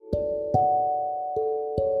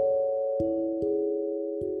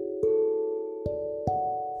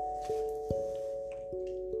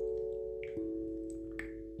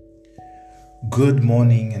Good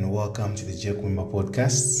morning and welcome to the Jack Wimba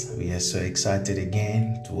podcast. We are so excited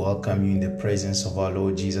again to welcome you in the presence of our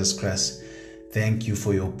Lord Jesus Christ. Thank you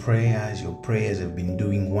for your prayers. Your prayers have been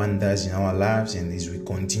doing wonders in our lives, and as we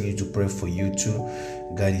continue to pray for you too,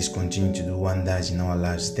 God is continuing to do wonders in our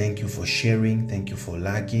lives. Thank you for sharing, thank you for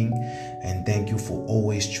liking, and thank you for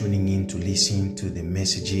always tuning in to listen to the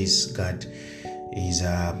messages God is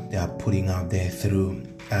they are putting out there through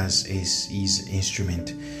us as His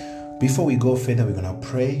instrument. Before we go further, we're going to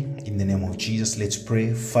pray in the name of Jesus. Let's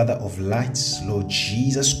pray. Father of lights, Lord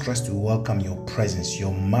Jesus Christ, we welcome your presence,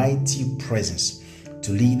 your mighty presence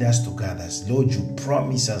to lead us to guide us. Lord, you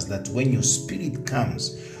promise us that when your spirit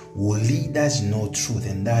comes, will lead us in all truth,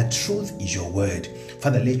 and that truth is your word.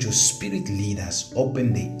 Father, let your spirit lead us.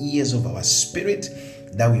 Open the ears of our spirit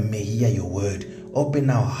that we may hear your word. Open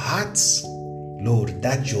our hearts, Lord,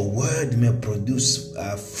 that your word may produce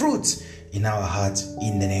fruit in our hearts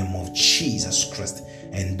in the name of Jesus Christ,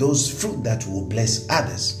 and those fruit that will bless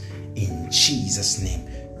others in Jesus' name.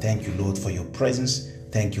 Thank you, Lord, for your presence.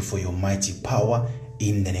 Thank you for your mighty power.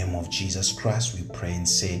 In the name of Jesus Christ, we pray and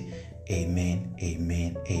say amen,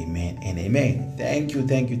 amen, amen, and amen. Thank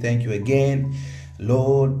you again.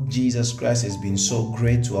 Lord Jesus Christ has been so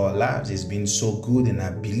great to our lives. He's been so good, and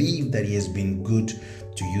I believe that he has been good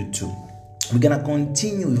to you too. We're going to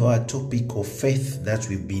continue with our topic of faith that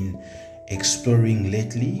we've been exploring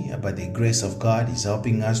lately. But the grace of God is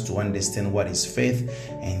helping us to understand what is faith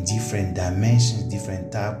and different dimensions,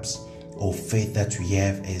 different types of faith that we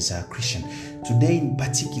have as a Christian. Today in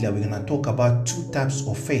particular, we're going to talk about two types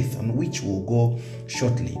of faith, on which we'll go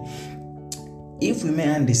shortly. If we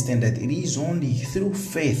may understand that it is only through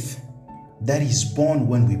faith that is born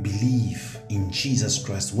when we believe in Jesus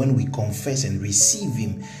Christ, when we confess and receive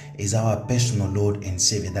him as our personal Lord and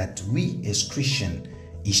Savior, that we as Christians,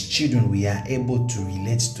 his children, we are able to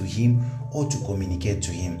relate to him or to communicate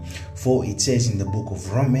to him. For it says in the book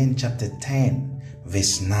of Romans chapter 10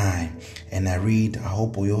 verse 9, and I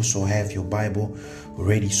hope we also have your Bible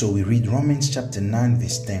ready. So we read Romans chapter 9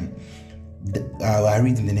 verse 10. I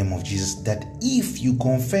read in the name of Jesus, that if you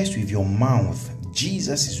confess with your mouth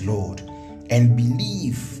Jesus is Lord and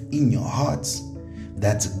believe in your hearts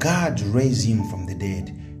that God raised him from the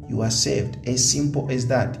dead, you are saved. As simple as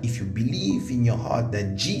that. If you believe in your heart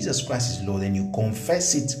that Jesus Christ is Lord and you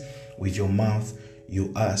confess it with your mouth,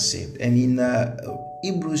 you are saved. And in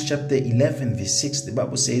Hebrews chapter 11 verse 6, the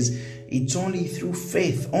Bible says it's only through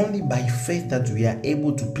faith, only by faith, that we are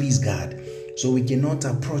able to please God. So we cannot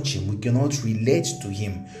approach him, we cannot relate to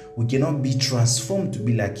him, we cannot be transformed to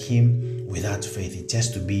be like him without faith. It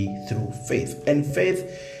has to be through faith. And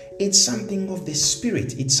faith, it's something of the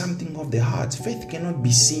spirit. It's something of the heart. Faith cannot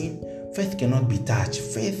be seen. Faith cannot be touched.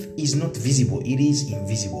 Faith is not visible. It is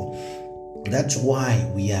invisible. That's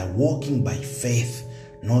why we are walking by faith,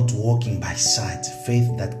 not walking by sight.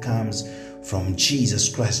 Faith that comes from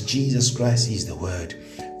Jesus Christ. Jesus Christ is the word.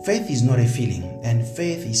 Faith is not a feeling, and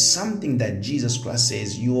faith is something that Jesus Christ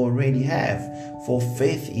says you already have. For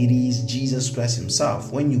faith, it is Jesus Christ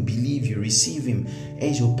himself. When you believe, you receive him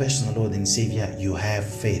as your personal Lord and Savior, you have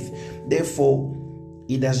faith. Therefore,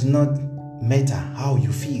 it does not matter how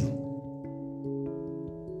you feel.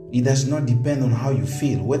 It does not depend on how you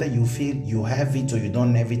feel. Whether you feel you have it or you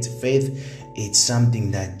don't have it, faith, it's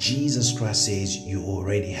something that Jesus Christ says you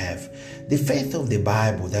already have. The faith of the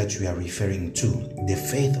Bible that we are referring to, the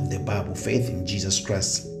faith of the Bible, faith in Jesus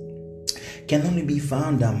Christ, can only be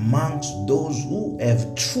found amongst those who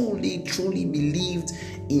have truly believed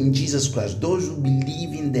in Jesus Christ, those who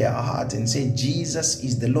believe in their heart and say Jesus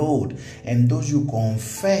is the Lord, and those who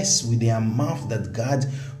confess with their mouth that God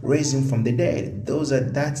raised him from the dead.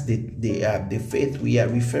 That's the faith we are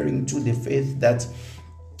referring to. The faith that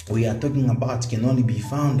we are talking about can only be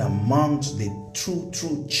found amongst the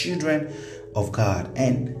true children of God.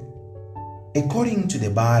 And according to the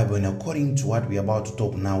Bible and according to what we are about to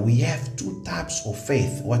talk now, we have two types of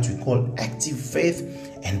faith, what we call active faith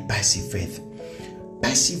and passive faith.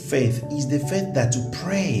 Passive faith is the faith that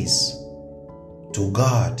prays to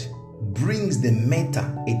God, brings the matter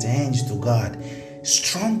at hand to God,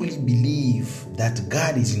 strongly believe that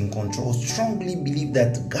God is in control, strongly believe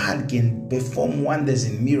that God can perform wonders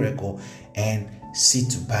and miracles, and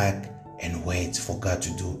sit back and wait for God to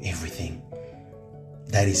do everything.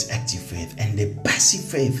 That is active faith. And the passive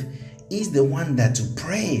faith is the one that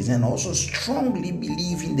prays and also strongly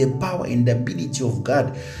believe in the power and the ability of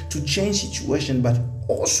God to change situation, but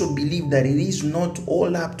also believe that it is not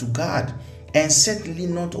all up to God, and certainly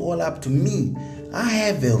not all up to me. I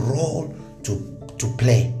have a role to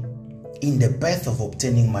play in the path of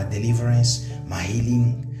obtaining my deliverance, my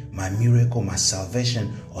healing, my miracle, my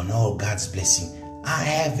salvation, on all God's blessing. I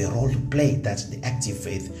have a role to play. That's the active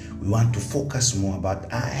faith we want to focus more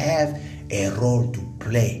about. I have a role to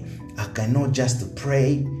play. I cannot just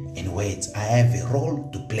pray and wait. I have a role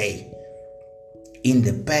to play in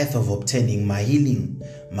the path of obtaining my healing,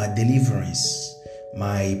 my deliverance,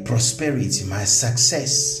 my prosperity, my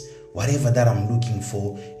success, whatever that I'm looking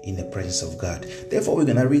for in the presence of God. Therefore, we're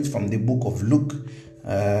going to read from the book of Luke.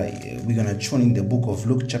 We're going to tune in the book of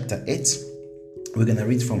Luke chapter 8. We're going to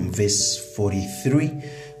read from verse 43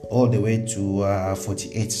 all the way to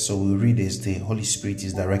 48. So we'll read as the Holy Spirit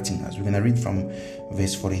is directing us. We're going to read from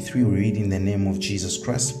verse 43. We read in the name of Jesus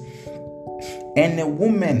Christ. And a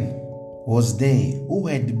woman was there who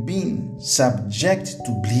had been subject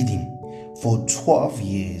to bleeding for 12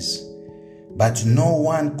 years, but no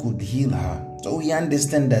one could heal her. So we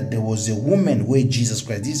understand that there was a woman where Jesus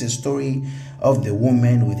Christ, this is a story of the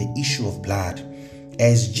woman with the issue of blood.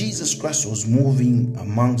 As Jesus Christ was moving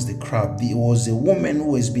amongst the crowd, there was a woman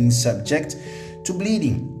who has been subject to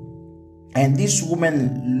bleeding. And this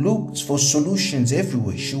woman looked for solutions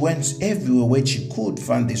everywhere. She went everywhere where she could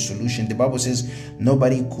find the solution. The Bible says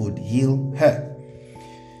nobody could heal her.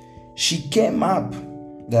 She came up,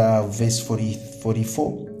 verse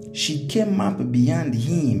 44, she came up behind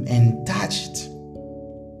him and touched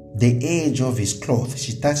the edge of his cloth.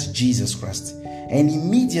 She touched Jesus Christ. And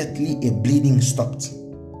immediately a bleeding stopped.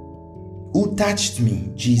 Who touched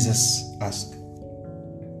me? Jesus asked.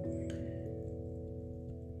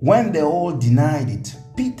 When they all denied it,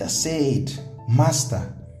 Peter said,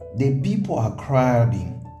 Master, the people are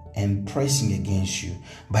crowding and pressing against you.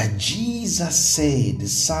 But Jesus said,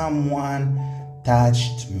 someone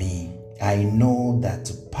touched me. I know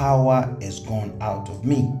that power has gone out of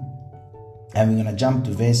me. And we're going to jump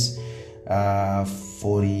to verse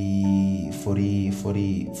 48.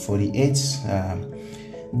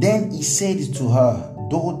 Then he said to her,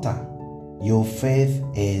 Daughter, your faith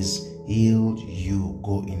has healed you.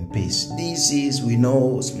 Go in peace. This is, we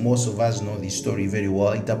know, most of us know this story very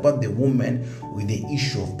well. It's about the woman with the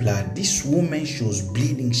issue of blood. This woman, she was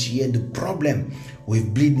bleeding. She had a problem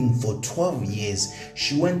with bleeding for 12 years.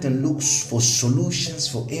 She went and looked for solutions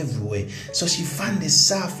for everywhere. So she found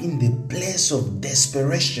herself in the place of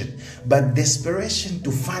desperation. But desperation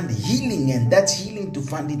to find healing, and that healing to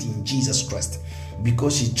find it in Jesus Christ.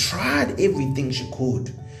 Because she tried everything she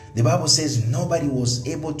could. The Bible says nobody was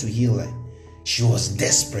able to heal her. She was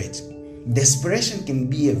desperate. Desperation can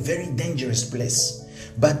be a very dangerous place.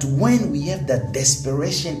 But when we have that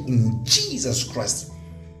desperation in Jesus Christ,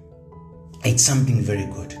 it's something very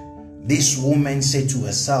good. This woman said to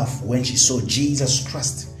herself when she saw Jesus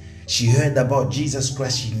Christ, she heard about Jesus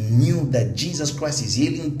Christ. She knew that Jesus Christ is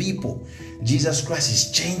healing people. Jesus Christ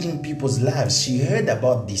is changing people's lives. She heard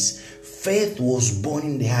about this. Faith was born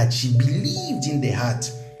in the heart. She believed in the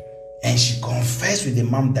heart. And she confessed with the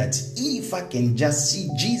mouth that if I can just see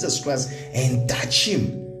Jesus Christ and touch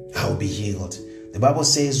him, I'll be healed. The Bible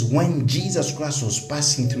says when Jesus Christ was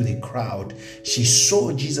passing through the crowd, she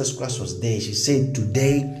saw Jesus Christ was there. She said,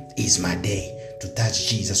 today is my day to touch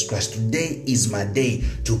Jesus Christ. Today is my day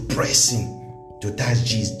to press in, to touch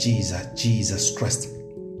Jesus Christ.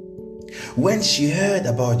 When she heard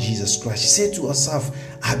about Jesus Christ, she said to herself,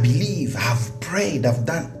 I believe, I've prayed, I've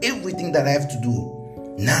done everything that I have to do.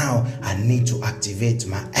 Now I need to activate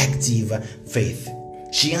my active faith.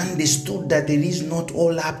 She understood that it is not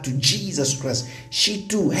all up to Jesus Christ. She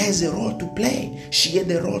too has a role to play. She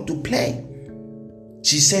had a role to play.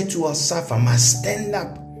 She said to herself, I must stand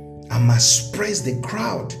up. I must press the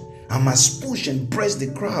crowd. I must push and press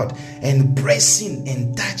the crowd and press in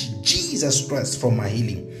and touch Jesus Christ for my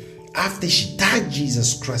healing. After she touched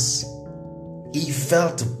Jesus Christ, he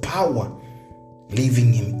felt power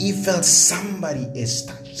leaving him. He felt somebody has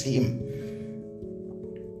touched him.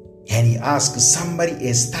 And he asked, somebody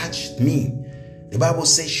has touched me. The Bible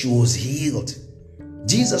says she was healed.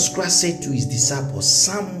 Jesus Christ said to his disciples,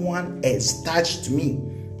 someone has touched me.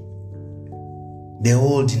 They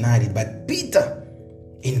all denied it. But Peter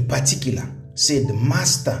in particular said,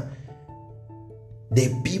 Master,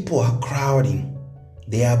 the people are crowding.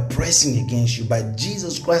 They are pressing against you. But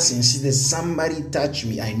Jesus Christ insisted, somebody touch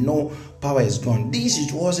me. I know power is gone.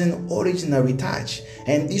 This was an ordinary touch.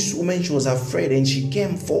 And this woman, she was afraid. And she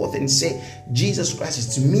came forth and said, Jesus Christ,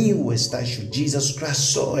 it's me who has touched you. Jesus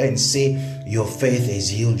Christ saw her and said, your faith has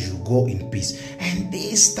healed you. Go in peace. And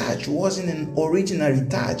this touch wasn't an ordinary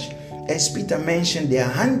touch. As Peter mentioned, there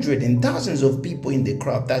are hundreds and thousands of people in the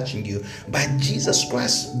crowd touching you. But Jesus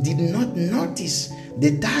Christ did not notice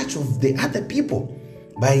the touch of the other people.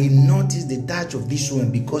 But he noticed the touch of this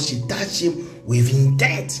woman because she touched him with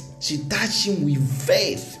intent. She touched him with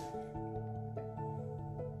faith.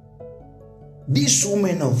 This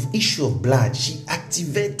woman of issue of blood, she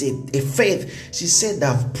activated a faith. She said,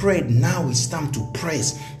 I've prayed, now it's time to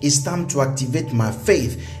press. It's time to activate my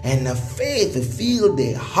faith. And her faith filled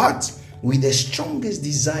her heart with the strongest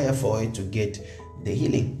desire for her to get the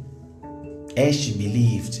healing. As she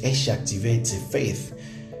believed, as she activated faith,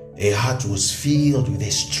 her heart was filled with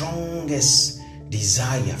the strongest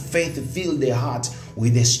desire. Faith filled her heart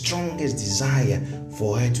with the strongest desire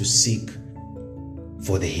for her to seek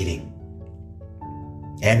for the healing.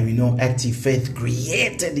 And we know active faith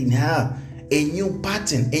created in her a new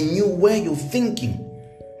pattern, a new way of thinking.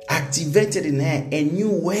 Activated in her a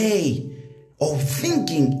new way of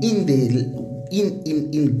thinking in the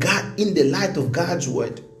light of God's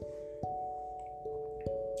word.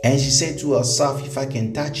 And she said to herself, if I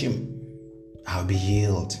can touch him, I'll be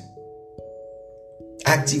healed.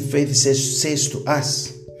 Active faith says to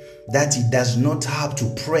us that it does not have to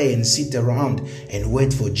pray and sit around and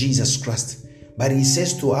wait for Jesus Christ. But he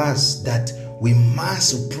says to us that we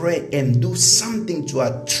must pray and do something to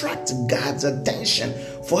attract God's attention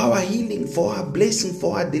for our healing, for our blessing,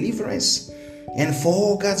 for our deliverance, and for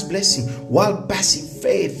all God's blessing. While passive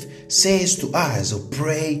faith says to us,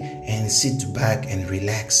 pray and sit back and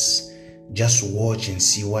relax. Just watch and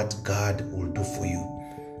see what God will do for you.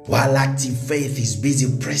 While active faith is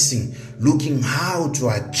busy pressing, looking how to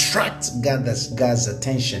attract God's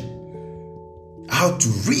attention, how to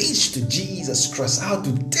reach to Jesus Christ, how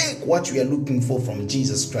to take what we are looking for from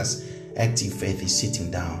Jesus Christ. Active faith is sitting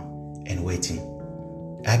down and waiting.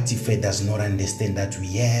 Active faith does not understand that we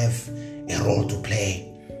have a role to play.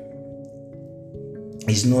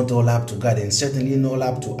 It's not all up to God, and certainly not all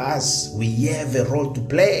up to us. We have a role to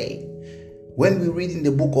play. When we read in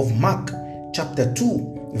the book of Mark, chapter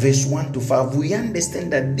 2, verse 1 to 5, we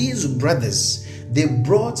understand that these brothers, they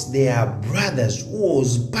brought their brothers who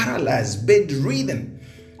was paralyzed, bedridden,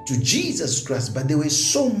 to Jesus Christ, but there was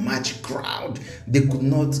so much crowd, they could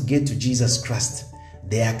not get to Jesus Christ.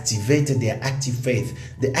 They activated their active faith.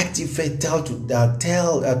 The active faith told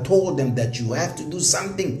them that you have to do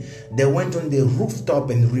something. They went on the rooftop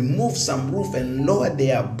and removed some roof and lowered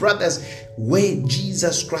their brothers where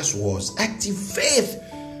Jesus Christ was. Active faith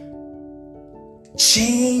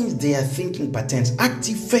changed their thinking patterns.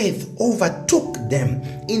 Active faith overtook them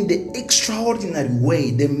in the extraordinary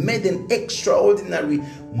way. They made an extraordinary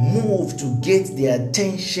move to get the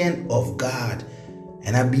attention of God.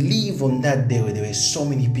 And I believe on that day there were so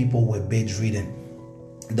many people who were bedridden.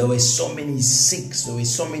 There were so many sick, there were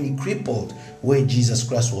so many crippled where Jesus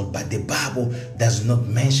Christ was. But the Bible does not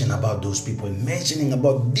mention about those people, mentioning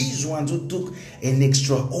about these ones who took an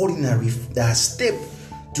extraordinary step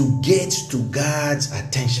to get to God's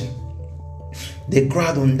attention. The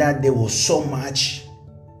crowd on that day was so much.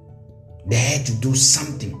 They had to do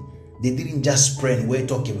something. They didn't just pray and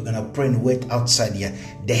wait, okay, we're going to pray and wait outside here.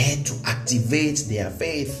 They had to activate their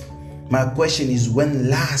faith. My question is, when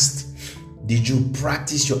last did you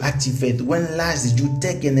practice your active faith? When last did you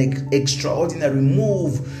take an extraordinary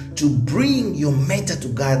move to bring your matter to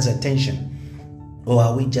God's attention? Or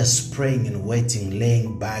are we just praying and waiting,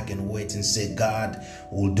 laying back and waiting, say God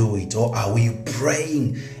will do it? Or are we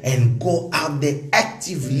praying and go out there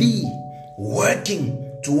actively working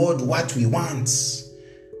toward what we want?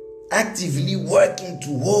 Actively working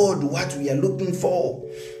toward what we are looking for?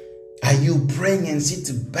 Are you praying and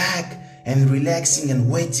sit back and relaxing and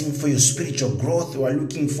waiting for your spiritual growth you are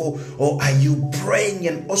looking for? Or are you praying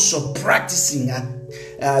and also practicing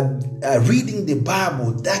reading the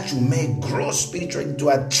Bible that you may grow spiritually to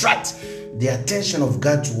attract the attention of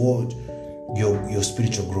God toward your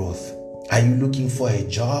spiritual growth? Are you looking for a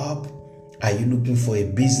job? Are you looking for a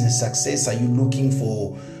business success? Are you looking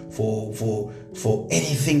for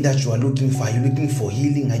anything that you are looking for? Are you looking for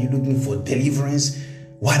healing? Are you looking for deliverance?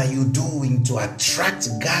 What are you doing to attract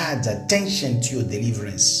God's attention to your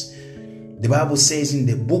deliverance? The Bible says in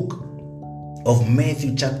the book of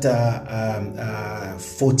Matthew chapter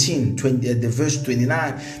 14, the verse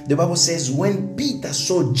 29, the Bible says, when Peter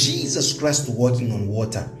saw Jesus Christ walking on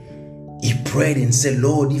water, he prayed and said,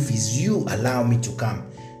 Lord, if it's you, allow me to come.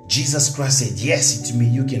 Jesus Christ said, yes, it's me,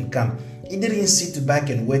 you can come. He didn't sit back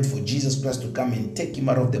and wait for Jesus Christ to come and take him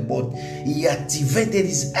out of the boat. He activated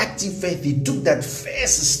his active faith. He took that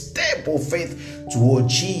first step of faith toward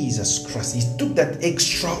Jesus Christ. He took that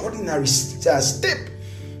extraordinary step,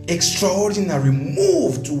 extraordinary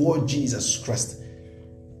move toward Jesus Christ.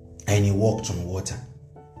 And he walked on water.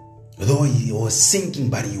 Though he was sinking,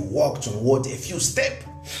 but he walked on water a few steps.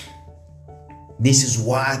 This is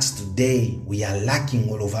what today we are lacking,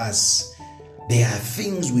 all of us. There are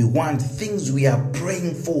things we want, things we are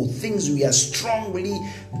praying for, things we are strongly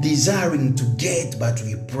desiring to get, but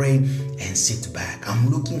we pray and sit back. I'm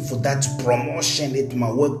looking for that promotion at my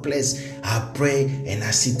workplace. I pray and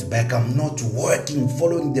I sit back. I'm not working,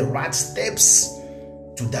 following the right steps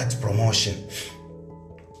to that promotion.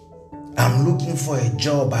 I'm looking for a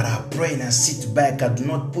job, but I pray and I sit back. I do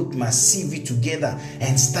not put my CV together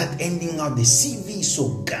and start ending out the CV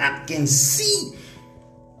so God can see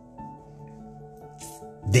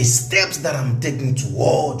the steps that I'm taking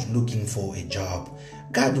toward looking for a job.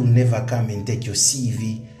 God will never come and take your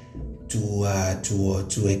CV to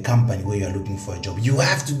a company where you are looking for a job. You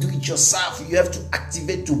have to do it yourself. You have to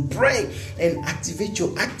activate, to pray and activate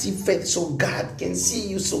your active faith so God can see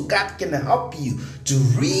you, so God can help you to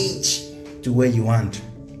reach to where you want.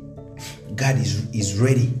 God is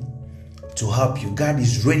ready to help you. God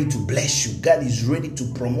is ready to bless you. God is ready to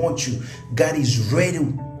promote you. God is ready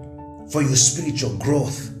for your spiritual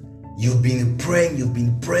growth. You've been praying.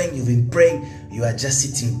 You are just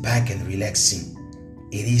sitting back and relaxing.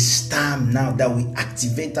 It is time now that we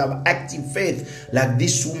activate our active faith. Like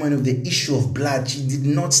this woman of the issue of blood, she did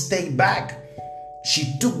not stay back.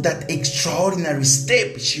 She took that extraordinary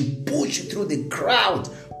step. She pushed through the crowd,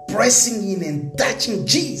 pressing in and touching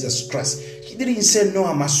Jesus Christ. She didn't say, no,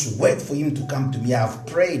 I must wait for him to come to me. I've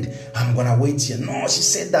prayed. I'm going to wait here. No, she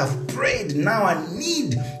said, I've prayed. Now I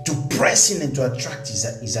need to press in and to attract his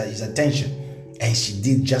attention. And she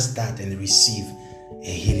did just that and receive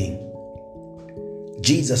a healing.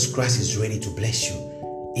 Jesus Christ is ready to bless you.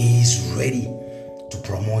 He is ready to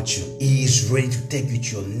promote you. He is ready to take you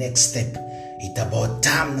to your next step. It's about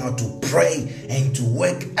time now to pray and to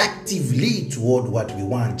work actively toward what we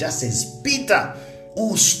want. Just as Peter,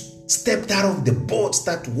 who stepped out of the boat,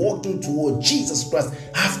 started walking toward Jesus Christ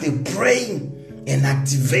after praying and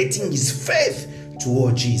activating his faith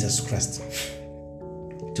toward Jesus Christ.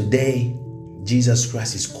 Today, Jesus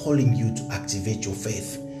Christ is calling you to activate your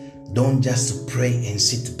faith. Don't just pray and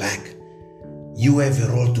sit back. You have a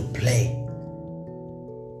role to play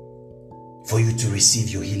for you to receive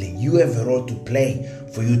your healing. You have a role to play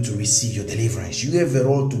for you to receive your deliverance. You have a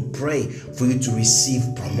role to pray for you to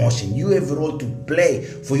receive promotion. You have a role to play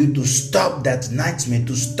for you to stop that nightmare,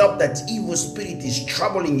 to stop that evil spirit is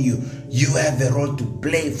troubling you. You have a role to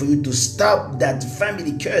play for you to stop that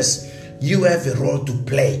family curse. You have a role to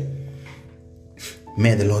play.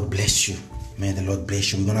 May the Lord bless you. May the Lord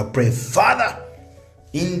bless you. We're going to pray. Father,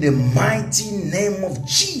 in the mighty name of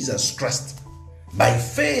Jesus Christ, by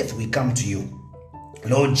faith we come to you.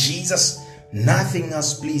 Lord Jesus, nothing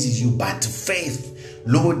else pleases you but faith.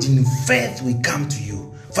 Lord, in faith we come to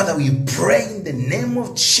you. Father, we pray in the name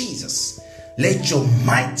of Jesus. Let your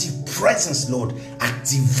mighty presence, Lord,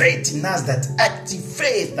 activate in us that active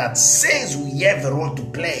faith that says we have a role to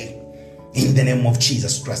play. In the name of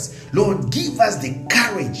Jesus Christ. Lord, give us the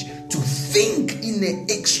courage to think in an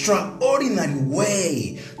extraordinary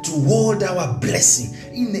way toward our blessing,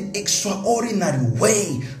 in an extraordinary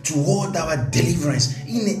way toward our deliverance,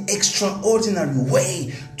 in an extraordinary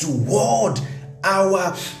way toward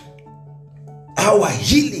our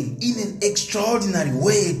healing, in an extraordinary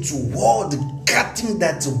way toward cutting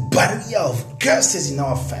that barrier of curses in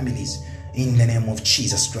our families. In the name of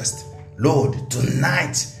Jesus Christ. Lord,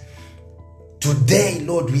 today,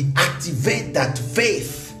 Lord, we activate that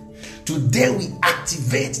faith. Today, we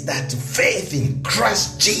activate that faith in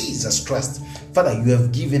Christ Jesus Christ. Father, you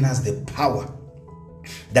have given us the power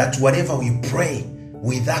that whatever we pray,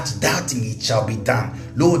 without doubting, it shall be done.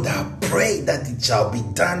 Lord, I pray that it shall be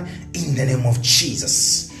done in the name of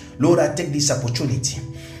Jesus. Lord, I take this opportunity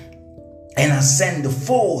and I send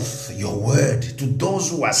forth your word to those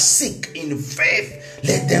who are sick in faith.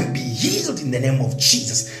 Let them be healed in the name of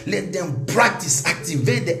Jesus. Let them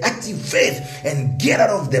activate the active faith and get out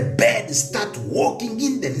of the bed, start walking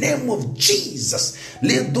in the name of Jesus.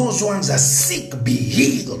 Let those ones who are sick be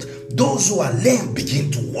healed. Those who are lame begin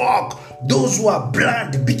to walk. Those who are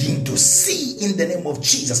blind begin to see in the name of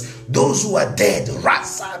Jesus. Those who are dead,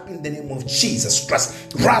 rise up in the name of Jesus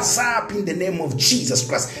Christ. Rise up in the name of Jesus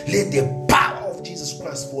Christ. Let the power of Jesus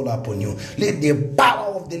Christ fall upon you. Let the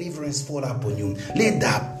power of deliverance fall upon you. Let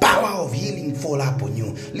the power of healing fall upon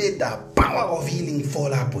you. Let the power of healing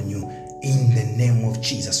fall upon you in the name of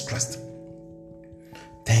Jesus Christ.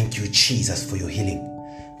 Thank you, Jesus, for your healing.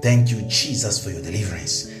 Thank you, Jesus, for your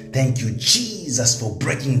deliverance. Thank you, Jesus, for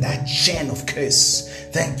breaking that chain of curse.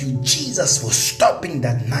 Thank you, Jesus, for stopping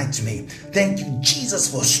that nightmare. Thank you,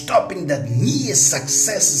 Jesus, for stopping that near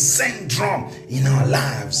success syndrome in our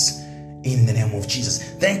lives. In the name of Jesus.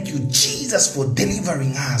 Thank you, Jesus, for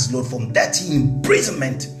delivering us, Lord, from that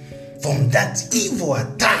imprisonment from that evil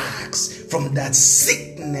attacks, from that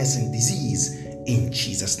sickness and disease, in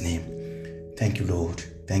Jesus' name. Thank you, Lord.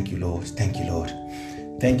 Thank you, Lord. Thank you, Lord.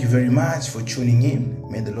 Thank you very much for tuning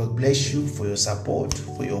in. May the Lord bless you for your support,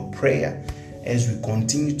 for your prayer. As we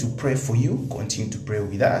continue to pray for you, continue to pray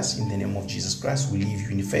with us. In the name of Jesus Christ, we leave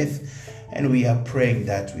you in faith, and we are praying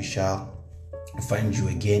that we shall find you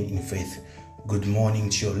again in faith. Good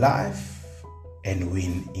morning to your life, and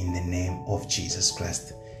win in the name of Jesus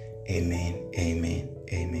Christ. Amen, amen,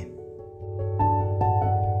 amen.